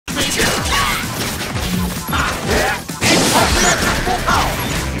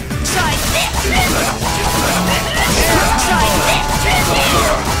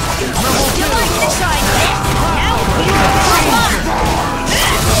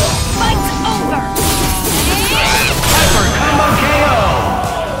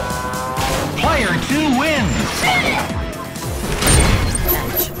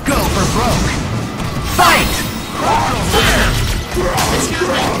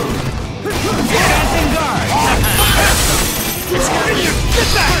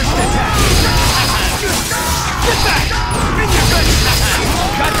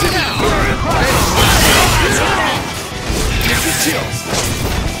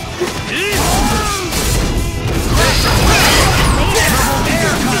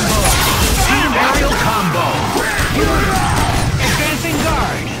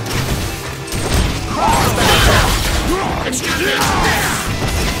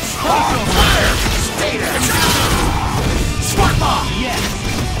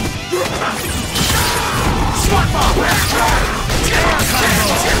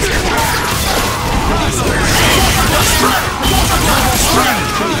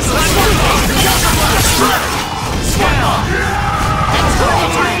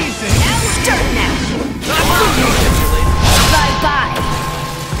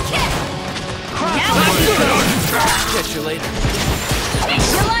Catch you later.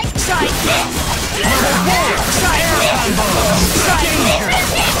 You like try this? Try this. Try this. Try this.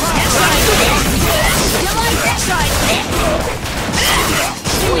 You like try this?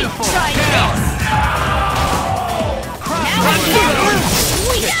 Sweet, try this. Now it's your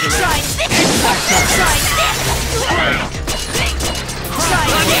sweet, try this. Try this. Try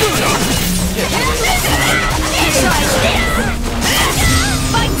this. Try this.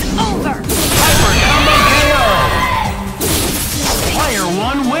 Fight's over. Hyper combo KO. Player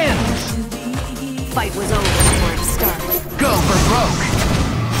 1 wins. Fight was over before it started. Go for broke.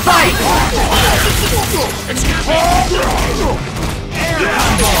 Fight! Excuse me. Air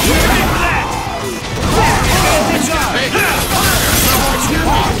combo. Excuse me.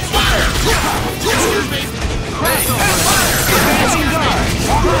 Advancing guard.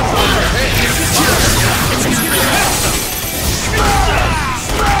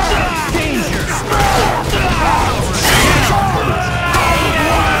 Danger.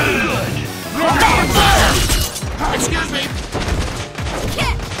 Excuse me.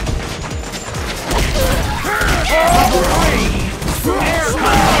 Level 3. Air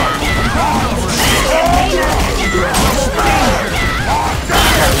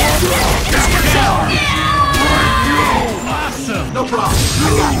Awesome. No problem.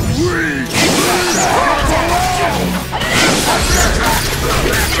 I got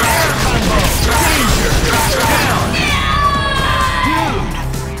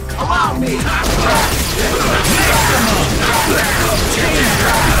Dude. allow me.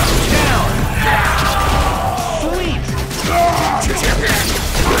 Sweet.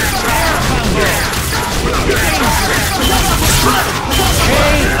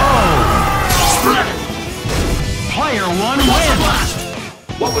 Player 1 wins.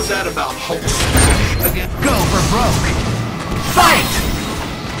 What was that about, Hulk? Again? Go for broke. Fight!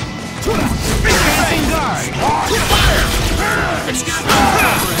 Advancing guard. Excuse me.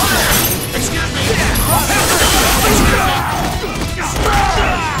 Excuse me. Air combo. Advancing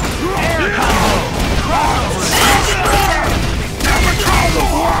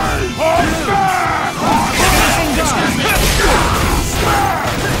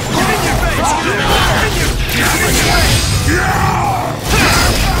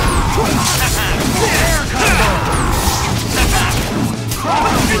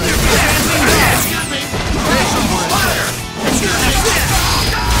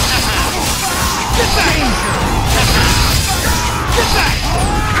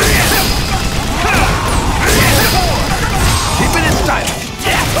Keep it in style.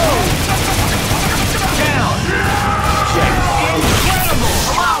 down. Incredible.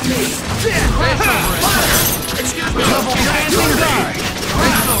 Allow me. Excuse me. Double advancing guard.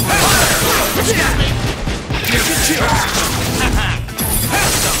 Excuse me. Get your chill.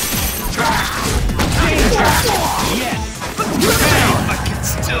 Danger. Yes. Down. I can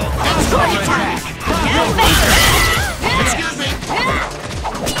still. Attack. Excuse me.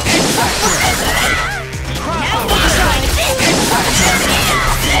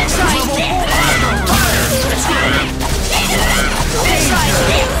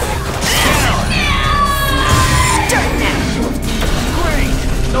 Great.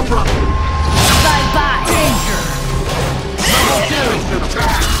 No problem. Bye-bye. Danger. Level 2.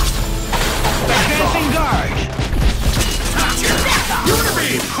 Advancing guard.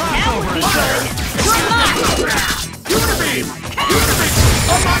 Unibeam. Crossover is good. Unibeam. Unibeam.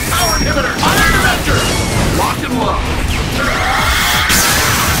 Unlock power inhibitor. Iron Avenger. Lock and load.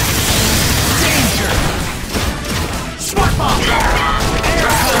 Danger. Smart bomb.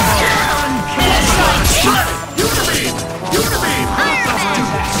 Air combo. Uncanny. Unibeam. Unibeam.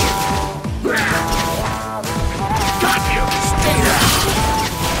 Got you. Stay down.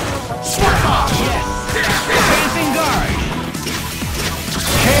 Smart bomb. Yes. Advancing guard.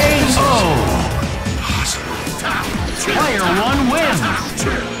 KO. Player 1 wins.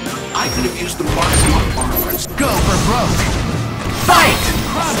 I could have used the mark parts. Go for broke. Fight!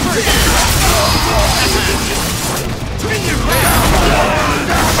 In your face!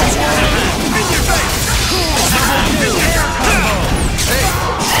 Level 2 air combo.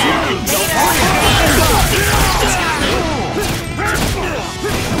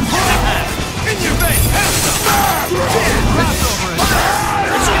 In your face!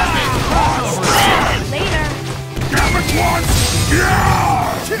 Later.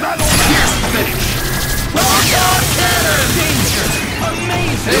 Here's the finish.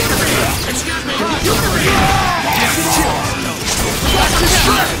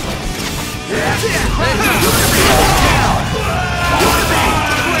 Excuse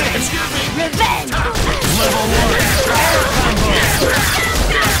me! Revenge! Level 1.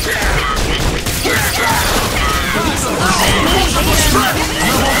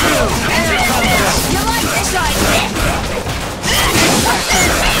 Air combo. You like to try this?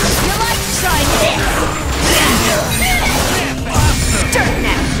 You like to try this? Dirt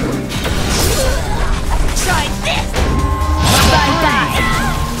now! Try this! Bye-bye!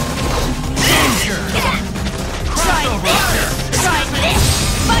 Danger. Try this! Try this!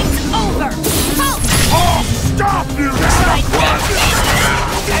 Fight's over! Halt! Oh, stop you now! Try this!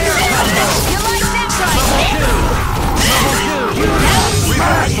 You like that? Try this!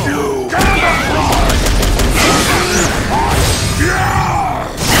 Smash you!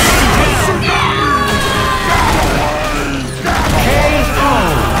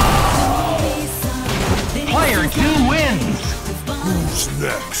 Player 2 wins. Who's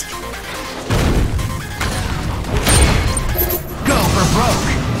next? Go for broke.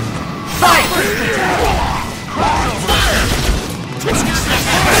 Fight!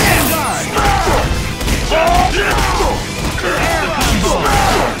 Vanguard. Air combo.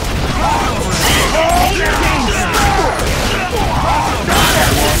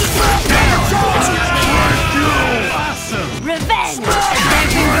 Awesome. Revenge!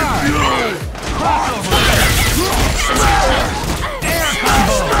 Advancing guard. Crossover. Air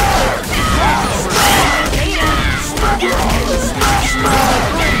combo.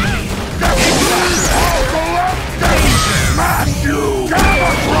 Smash you! Down.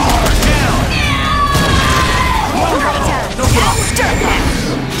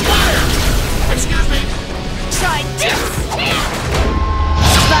 Excuse me! Try this!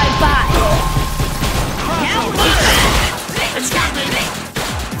 Bye-bye! Excuse me!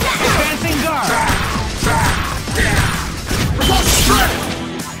 Advancing guard. Straight!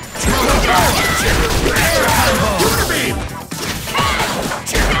 Air combo. Water beam!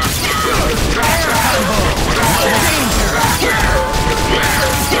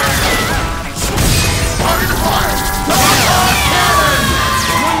 Fire to fire!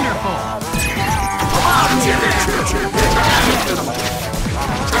 Wonderful.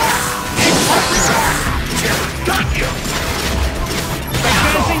 Got you!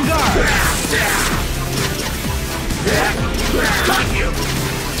 Advancing guard. Got you!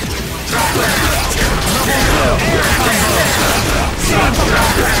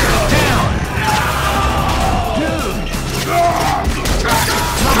 Down. Dude.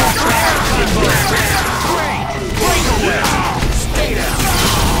 Great. Breakaway. Stay down!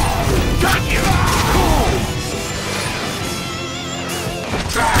 Got you!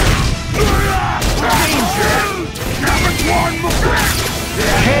 Danger. One more!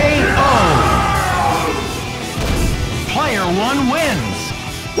 KO. Player 1 wins.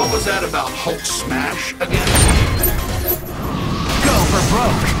 What was that about Hulk smash again? Go for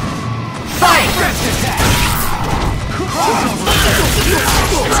broke. Fight! Wrist attack.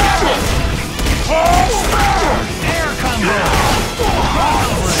 Air combo.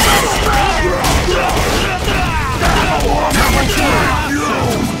 Number 2.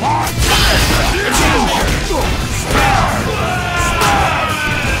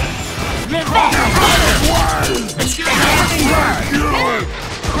 Advancing guard.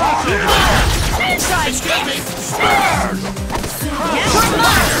 Try Excuse me! this!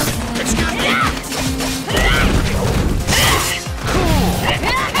 Excuse me!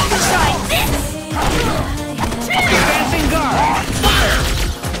 Try this! Advancing guard.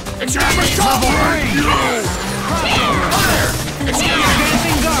 Excuse me! Level 3. Excuse me!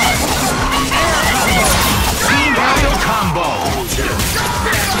 Advancing guard. Air combo. Team aerial combo.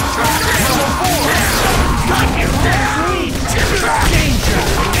 Level 4. Sweet. Danger.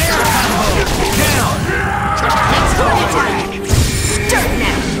 Air combo. Down. Dirt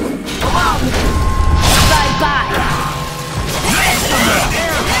now! Bye-bye!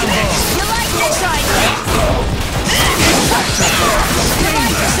 Air combo. You like to try this? You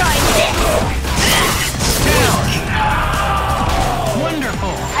like to try this? Down.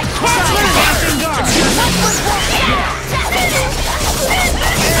 Wonderful. I can't lose! Advancing guard.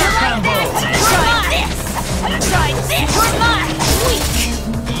 Air combo. Try this! Try this! We're mine! We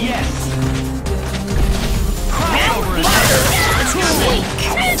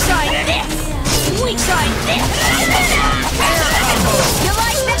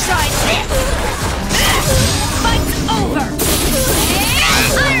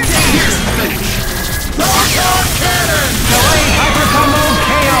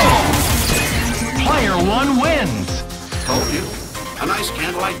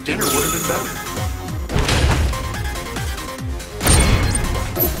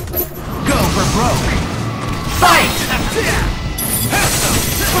broke. Fight!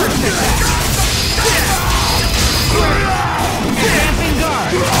 Dancing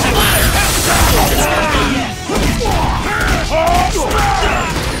guard!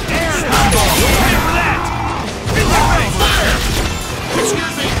 Air combo! Wait for that! Excuse me!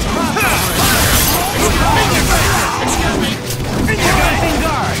 Excuse me! Dancing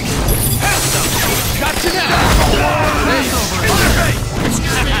guard! Got you now! Excuse me!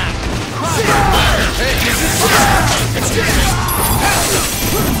 Excuse me!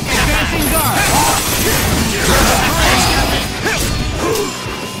 Dancing guard!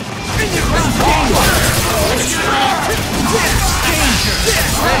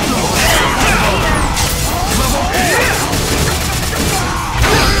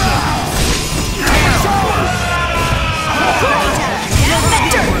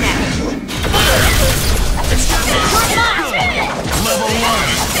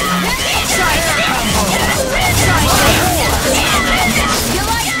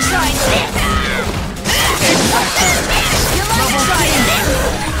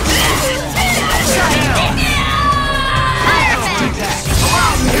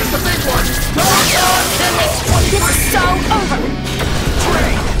 This is so over!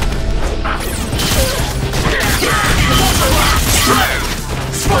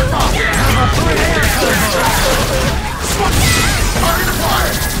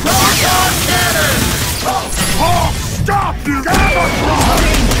 Stop you!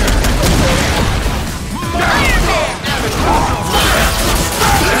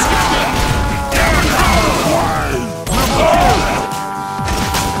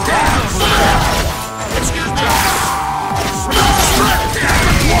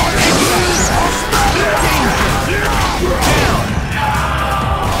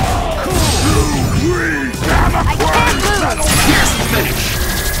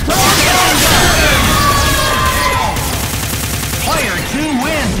 Player 2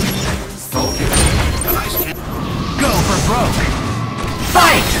 wins! Go for broke!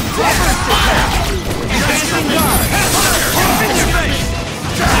 Fight! Dancing guard! In your face!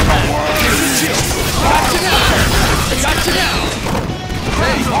 Got you now! Got you now!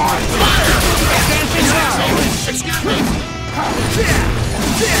 Hey! Dancing guard! Excuse me!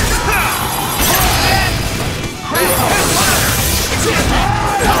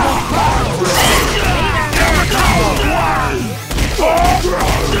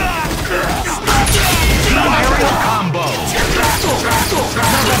 Aerial combo!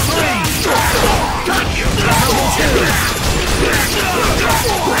 Number 3! Got you! Level 2!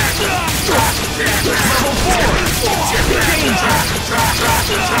 Level 4! Danger! Level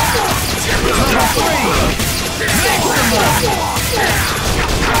 3! Maximum!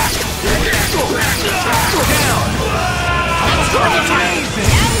 Down!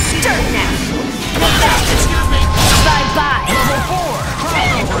 Amazing! Dirt now! Bye-bye! Level 4!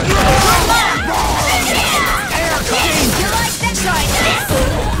 Air combo! You like that? Try this!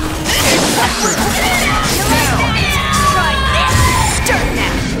 You like that? Try this! Dirt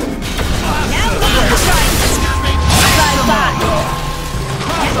now! Now look at the try this! Bye-bye!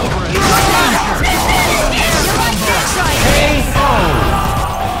 You like that? Try this!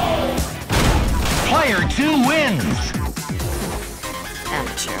 Player 2 wins!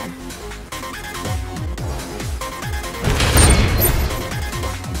 Amateur.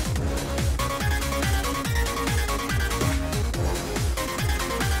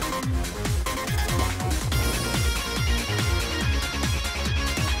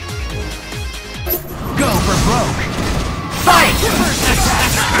 Go for broke! Fight!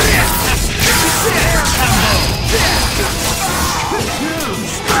 Air combo!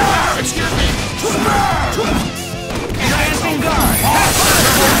 Excuse me! Dancing guard!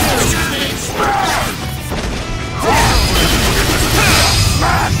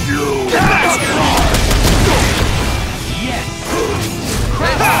 Smash you! Yes!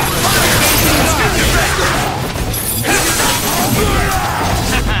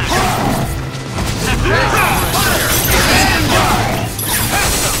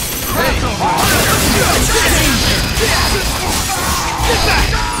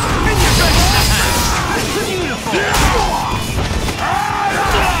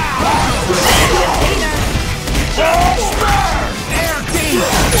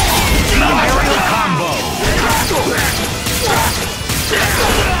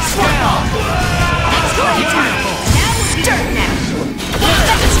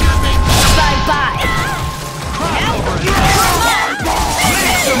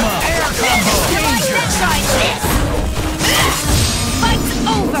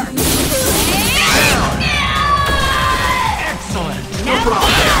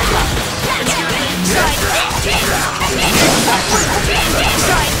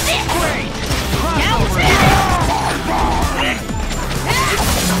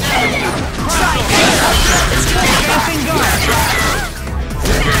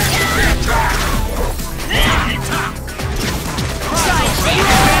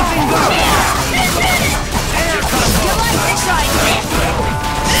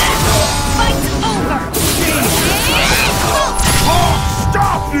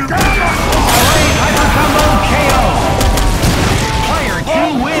 Alright, Hyper Combo KO. Player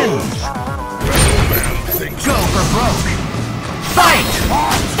 2 wins. Go for broke. Fight!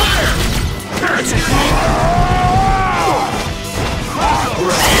 Fire! Aerial combo.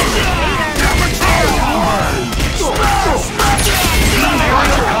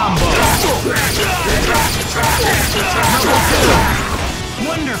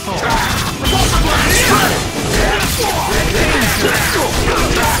 Wonderful. Level 4 down.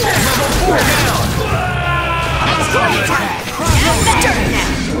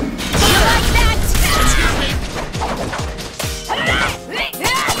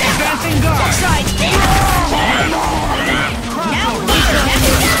 Advancing guard. Try this! Now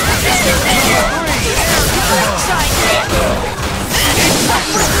try this!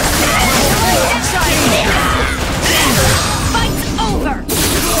 Try this! Fight's over!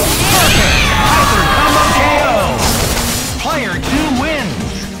 Hyper Combo KO. Player 2 wins.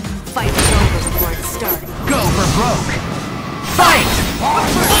 Fight is over before it starts. Go for broke. Fight!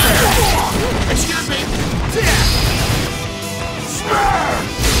 Excuse me.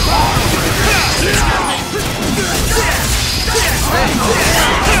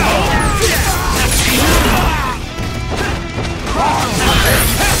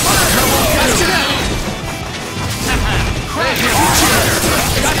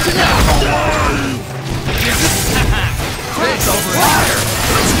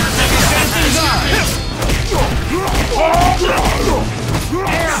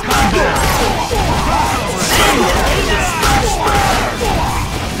 Air combo.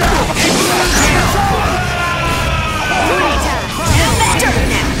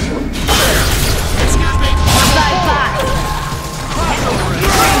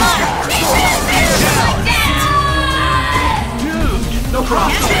 No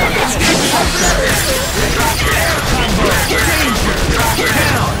problem.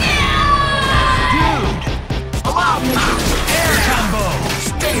 Allow me. Air combo.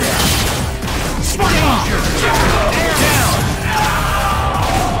 Stay there. Smart bomb. Air down.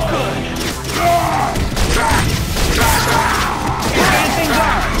 Advancing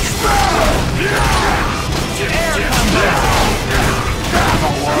guard. Air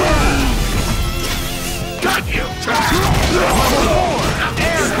combo. Got you. Level 4.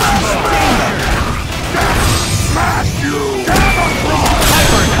 Air combo. Smash you.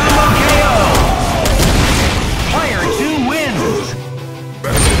 Hyper combo KO. Player 2 wins.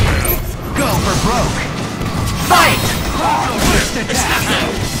 Go for broke. Fight! Twist attack.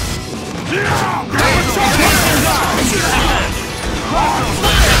 Advancing guard.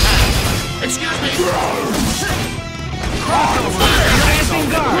 Excuse me. Advancing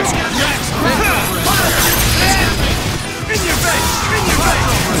guard. In your face. In your face.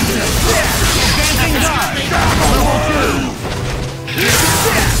 Advancing guard. Level 2.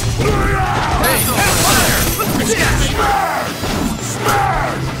 Advancing guard.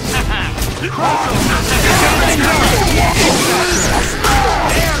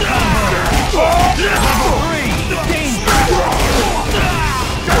 Air combo. Level 3. Danger.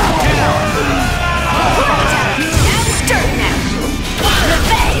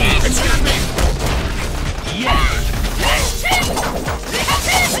 Excuse me. Yes.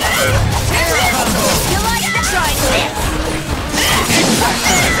 Air combo. You like to try this?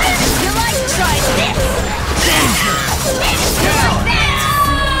 You like to try this? Danger. You like that?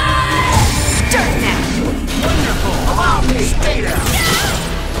 Dirt now! Wonderful. Allow me. Stay there.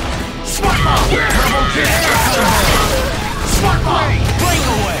 Smart bomb. Level 2. Air combo. Smart bomb.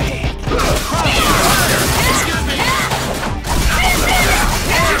 Breakaway. Excuse me.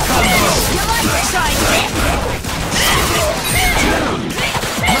 Air combo. You like to try this?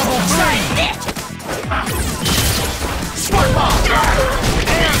 Level 3. Smart bomb.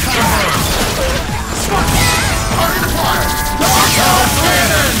 Air combo. Smart bomb. Target acquired. Knockout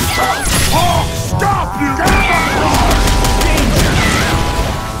cannon. Oh, stop you. Danger.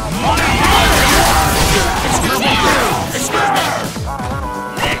 Excuse me. Excuse me.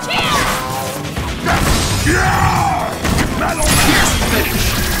 Yeah. Metal Man. Finish.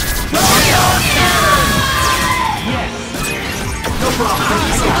 Knockout cannon. Yes. No problem.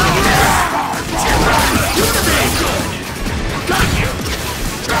 Got you.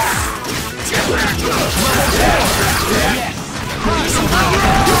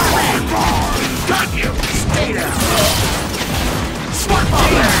 Got you. Stay down. Smart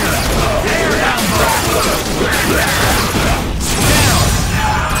bomb. Air combo. Down.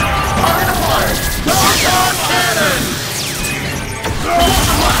 Target acquired. Knockout cannon.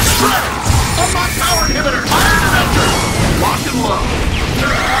 Unlock power inhibitor. Iron Avenger. Lock and load.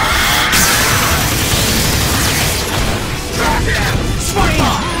 Smart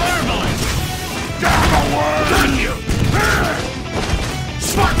bomb.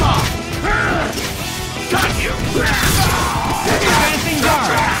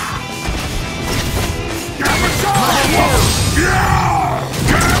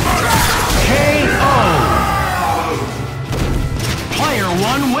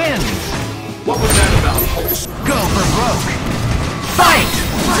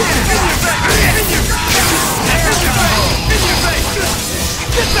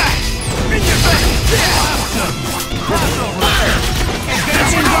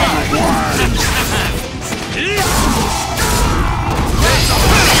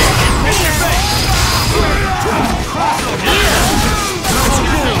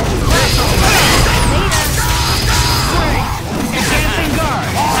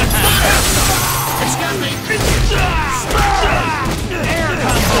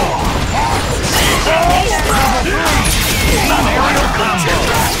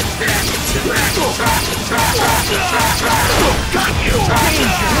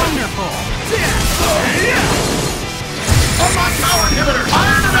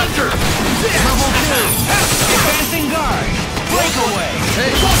 Advancing guard. Breakaway.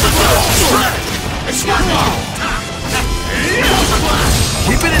 Excuse me!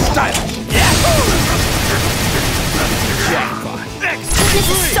 Keep it in style. This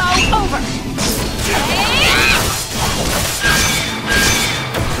is so over!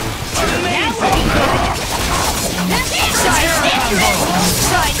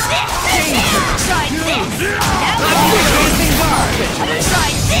 Try this! Try this! Now Advancing guard. try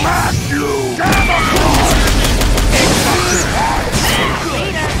this!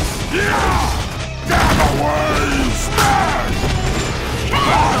 Later!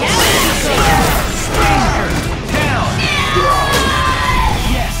 Down.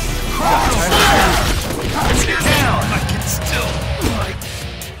 Yes. Down. I can still.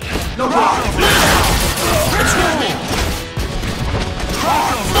 No problem! Excuse me!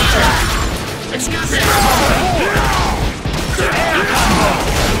 Excuse me!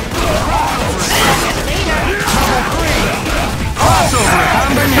 Crossover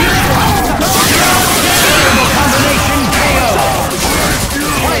combination. Combination KO.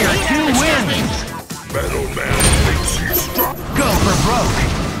 Player 2 wins. Metal Man thinks he's strong. Go for broke.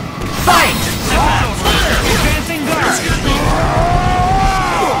 Fight. Advancing guard.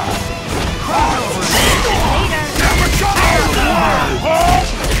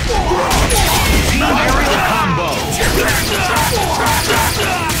 Team aerial combo.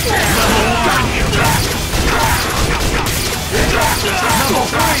 Level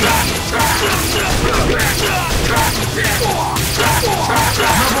 3.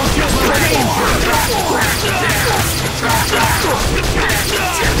 Level silver danger. Maximum.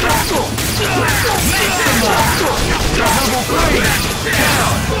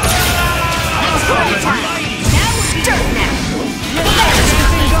 Level 3. Down. Now we're dirt now!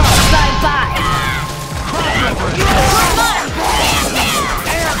 Advancing guard. Bye-bye!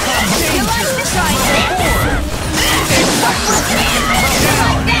 Air combo. You like this? Try this!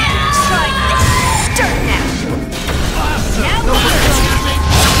 Try this! Dirt now! Now we're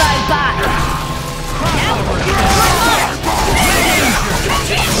bye-bye! Now we're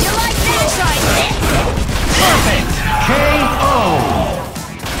you like this? Try this! Perfect. KO.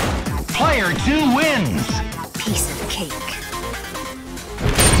 Player 2 wins. Piece of cake.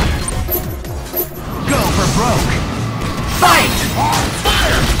 Go for broke. Fight.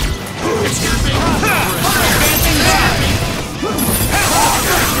 Excuse me! Advancing guard.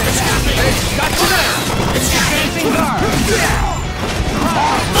 Got you there! Advancing guard.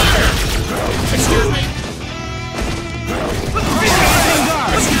 Excuse me! Advancing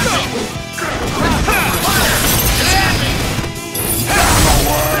guard. Advancing guard.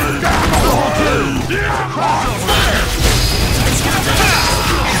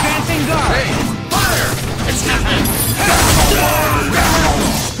 Excuse me!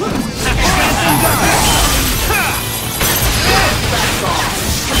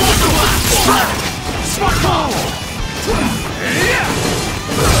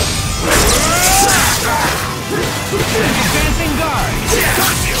 Advancing guard.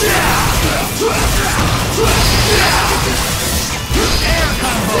 Advancing guard. Air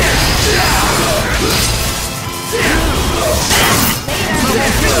combo.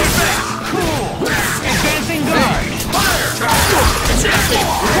 Cool. Advancing guard.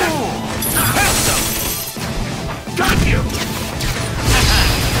 Cool. Got you!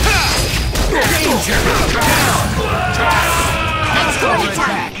 Danger. Down. It's party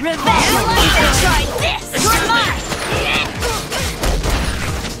time! Revenge! You like this? Try this! You're mine!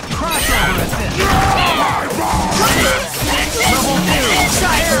 Crossover assist. Level 2.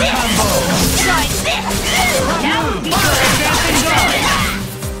 Try Air this! combo. Try this! Now we'll be good! Advancing guard.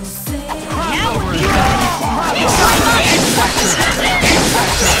 Now we'll be good! Crossover. Try mine!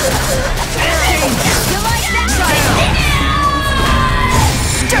 You like that? Try this!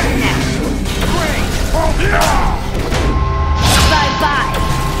 Dirt now! Great. Bye-bye!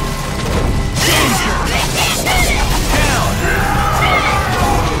 Danger. Down.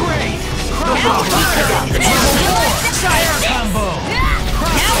 Great. Crossover. Level 4. Try Air this! combo.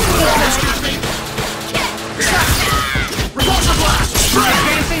 Now we'll be good! Repulsor blast!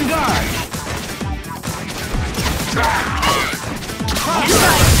 Advancing guard. Try this!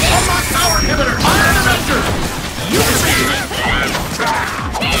 Unlock power inhibitor! Iron Avenger! You can see me!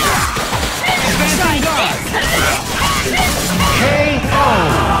 Advancing guard. KO.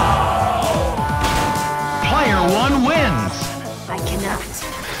 Player 1 wins. I cannot,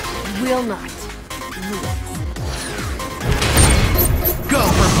 will not lose. Go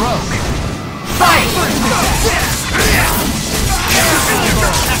for broke. Fight.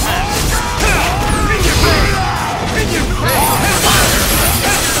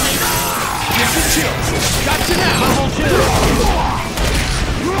 Get the chill!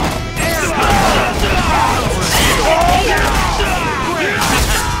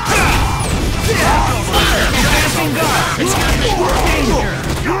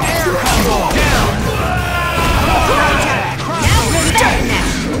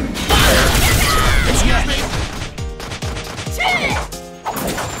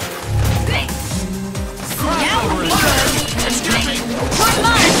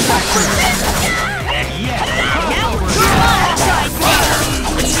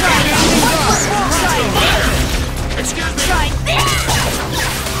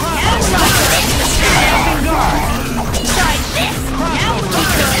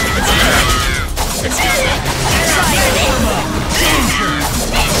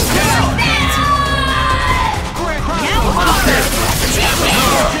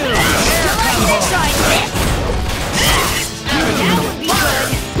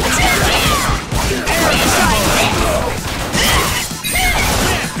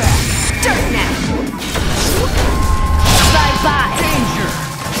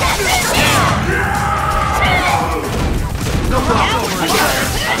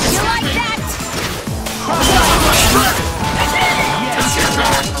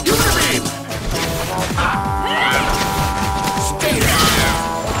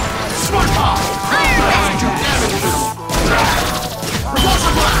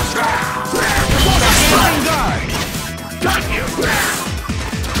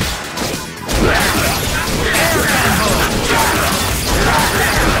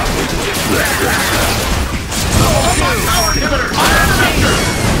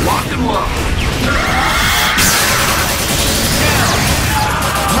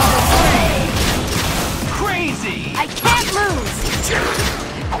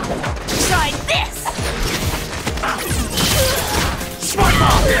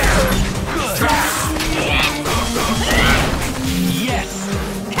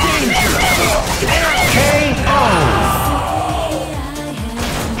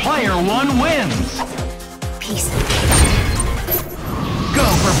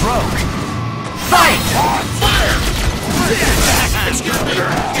 broke. Fight! Fire! Excuse me.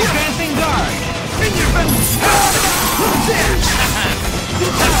 Advancing guard.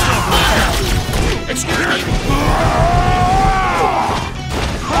 Excuse me.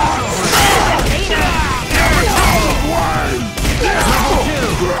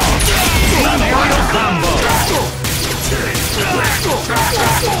 Team aerial combo.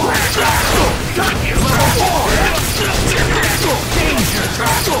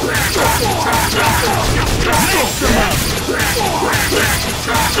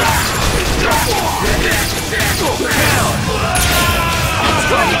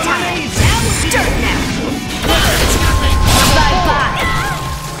 Danger. Dirt now! Bye-bye!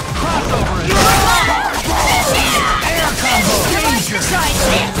 Crossover. Air combo. Danger. Try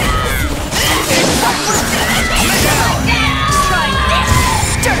this! Try this!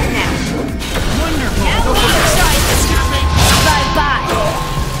 Dirt now! Wonderful. Now try this! Bye-bye!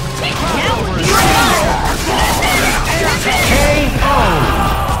 Now KO.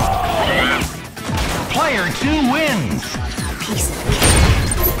 Player 2 wins.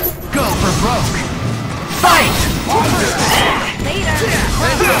 Go for broke. Fight! later!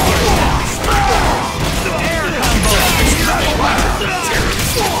 Air combo. Level 3.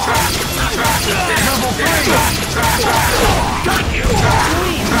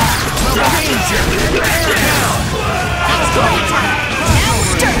 Danger. Air down. Now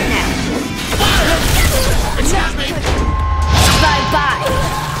dirt now! Bye-bye!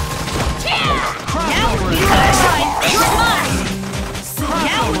 Now try this!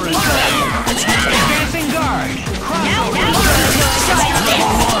 Now Advancing guard. Now try this!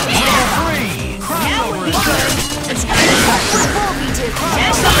 Level 3. Now would be good!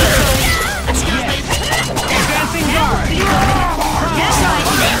 Advancing guard. Now try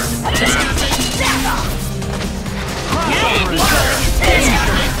this! Now would be good! Now would be good!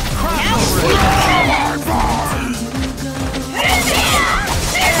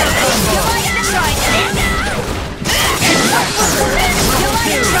 You like to try this? You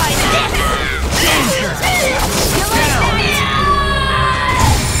like to try this? Danger. You like this?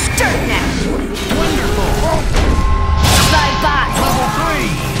 Dirt now! Wonderful. Bye-bye! Level 3.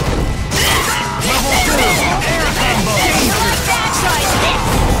 Level 2. Air combo. You like that? Try this!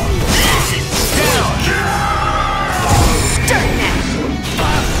 Down. Dirt now!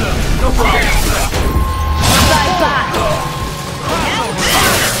 Awesome. No problem. Bye-bye! Now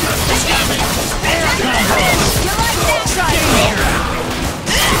Air combo. you like that? Try this!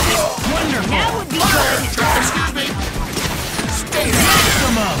 Wonderful. Now would be good! Excuse me. Stay there.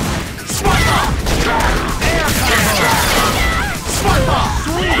 Maximum. Swipe off. Air combo. Swipe off.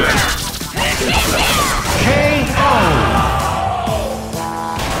 KO.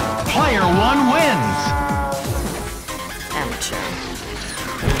 Player 1 wins. Amateur.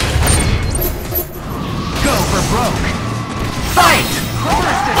 Go for broke. Fight.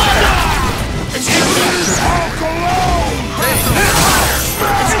 First attack. Excuse me.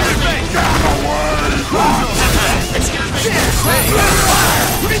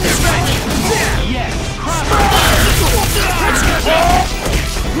 Yes.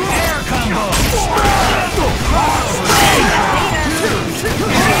 Air combo.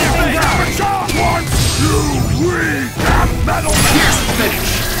 Here's the finish.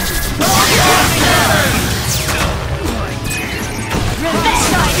 Let's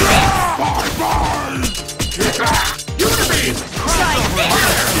try this! You the beam. Try this!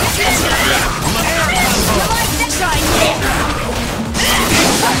 You like to try this?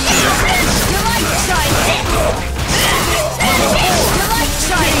 You like to try this? You like to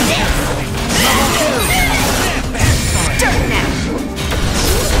try this? Dirt now!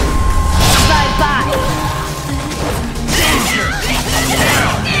 Bye-bye!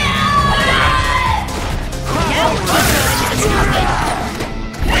 Now we're good!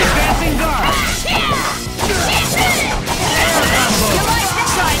 Advancing guard. You like to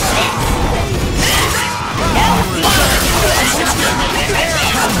try this? Now we're good! Air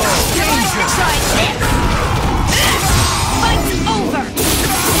combo. You like to try this? Fight's over!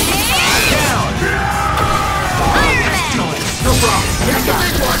 Down. Iron Man! No problem. Here's the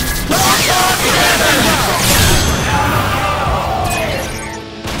big one.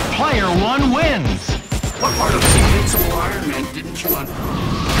 Player 1 wins. What part of the invincible Iron Man didn't you understand?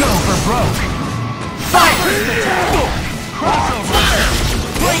 Go for broke. Fight. Crossover.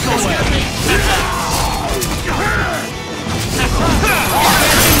 Breakaway.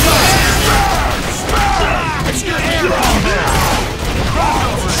 Air combo.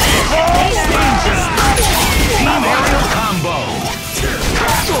 Crossover. Team aerial combo.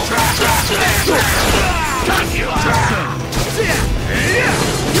 Got you. Awesome.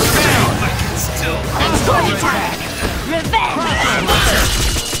 Story time! Revenge!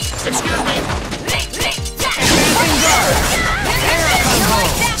 Excuse me. Advancing guard! Air combo!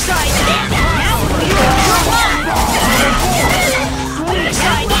 Try this! Now you're one!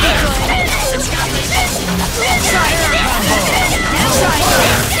 Try this! Try this! Now try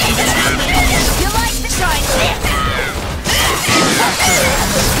this! You like to try this? You like to try this?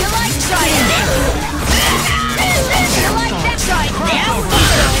 You like that? Try now?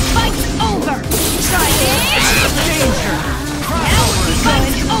 Fight's over! Try this! Danger! Now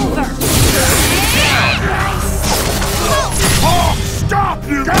fight's over! Stop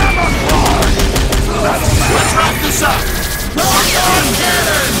you! Camouflage! Let's wrap this up!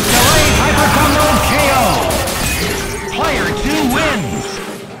 Cannon! Delayed hyper combo KO! Player 2 wins!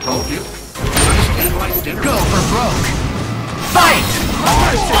 Told you. Understand my dinner. Go for broke! Fight!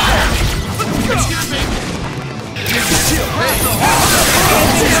 Excuse me.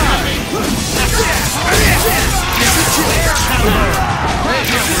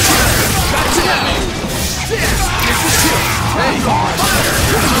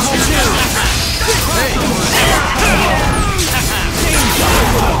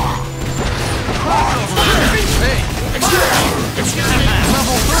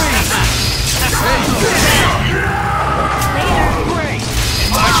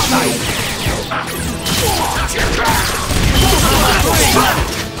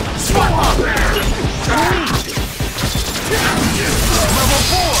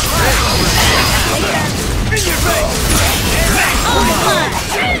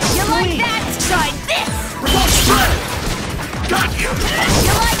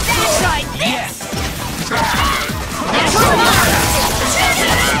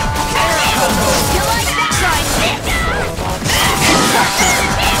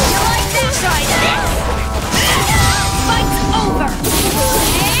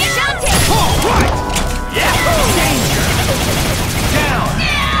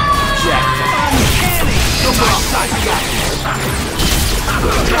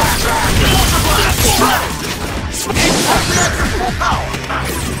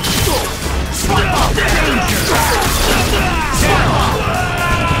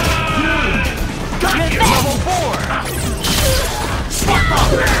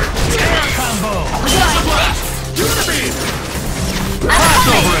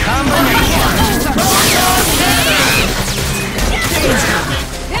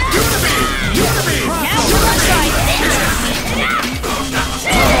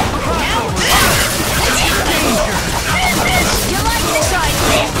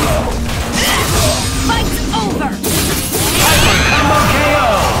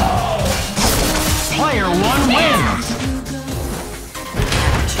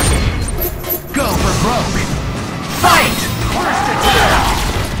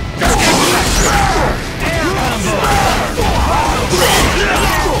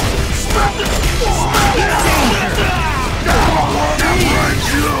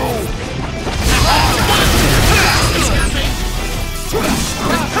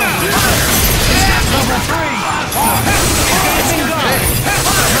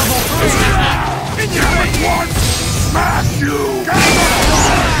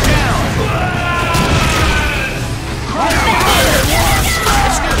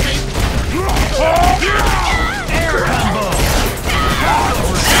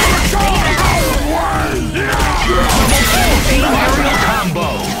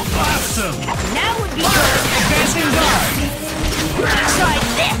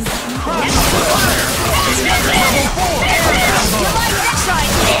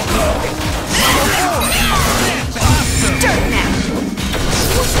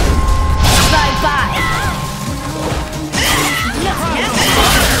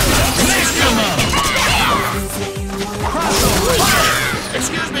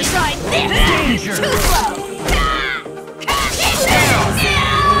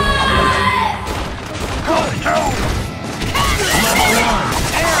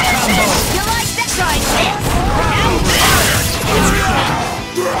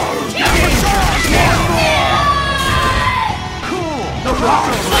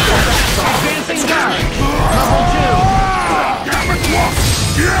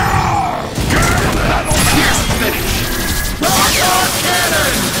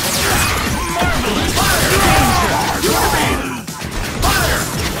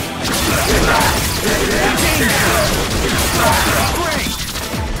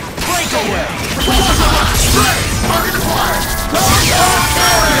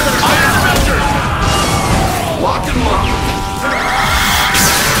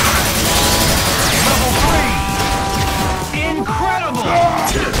 Level 3. Incredible!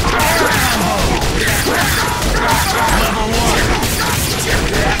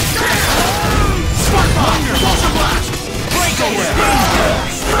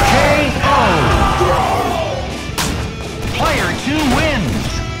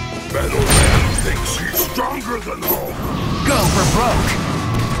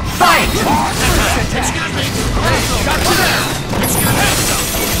 Fight! Excuse me. Got you now. Excuse me.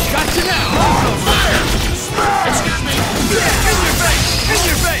 Got you now. Fire. Excuse me. In your face. In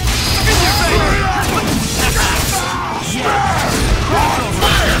your face. In your face.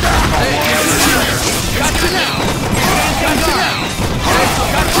 Fire. Hey, got you now. Got you now.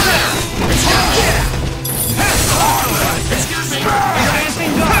 Got you now. Excuse me. Excuse me.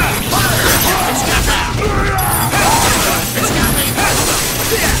 Advancing guard! Fire. Excuse me.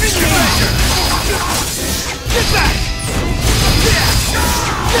 Excuse me. Get back!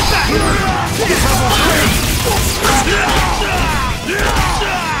 Get back! Level 3!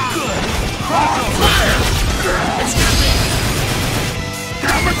 Good! Fire. Excuse me.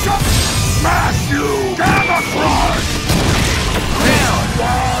 Gamma jump! Smash you! Gamma crush! Down!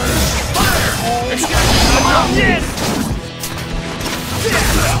 Fire. Excuse me. Yes!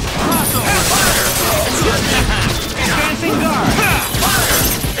 Fire. Excuse me. Advancing guard! Fire.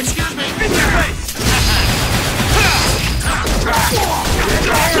 Excuse me. In your face!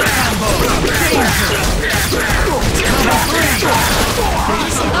 Air combo! Danger! Level 3! Down! Beautiful!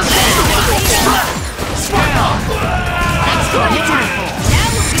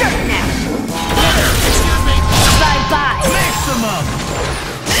 Now start now. Excuse me. Bye-bye. Maximum!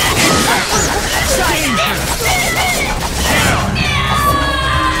 Try this.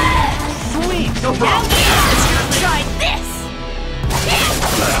 Sweet! No Now problem. try this. Air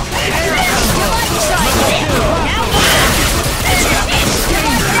combo! Try this.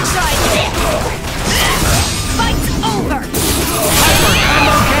 Now try this. Fight's over. Hyper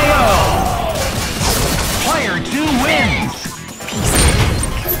combo KO! Player 2 wins!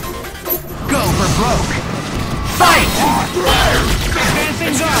 Go for broke! Fight!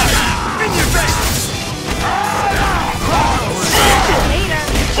 Advancing guard! In your face.